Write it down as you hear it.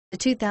The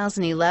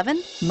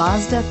 2011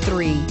 Mazda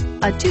 3.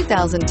 A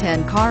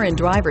 2010 Car and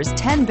Driver's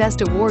 10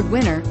 Best Award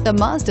winner, the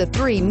Mazda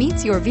 3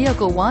 meets your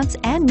vehicle wants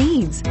and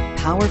needs.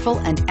 Powerful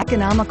and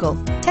economical,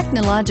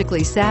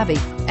 technologically savvy,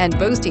 and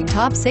boasting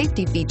top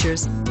safety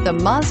features, the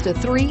Mazda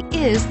 3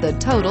 is the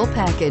total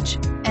package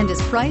and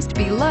is priced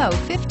below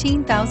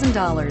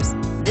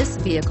 $15,000. This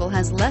vehicle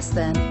has less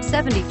than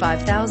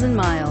 75,000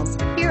 miles.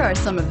 Here are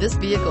some of this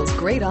vehicle's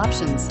great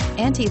options: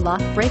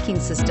 anti-lock braking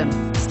system,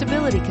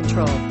 stability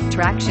control,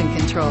 traction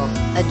control,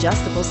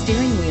 adjustable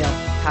steering wheel,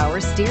 power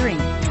steering,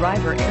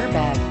 driver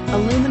airbag,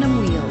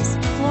 aluminum wheels,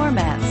 floor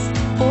mats,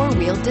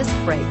 four-wheel disc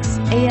brakes,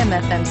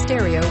 AM/FM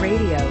stereo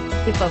radio.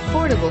 If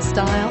affordable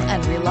style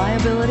and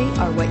reliability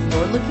are what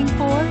you're looking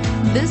for,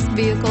 this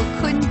vehicle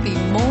couldn't be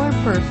more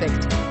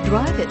perfect.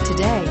 Drive it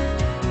today.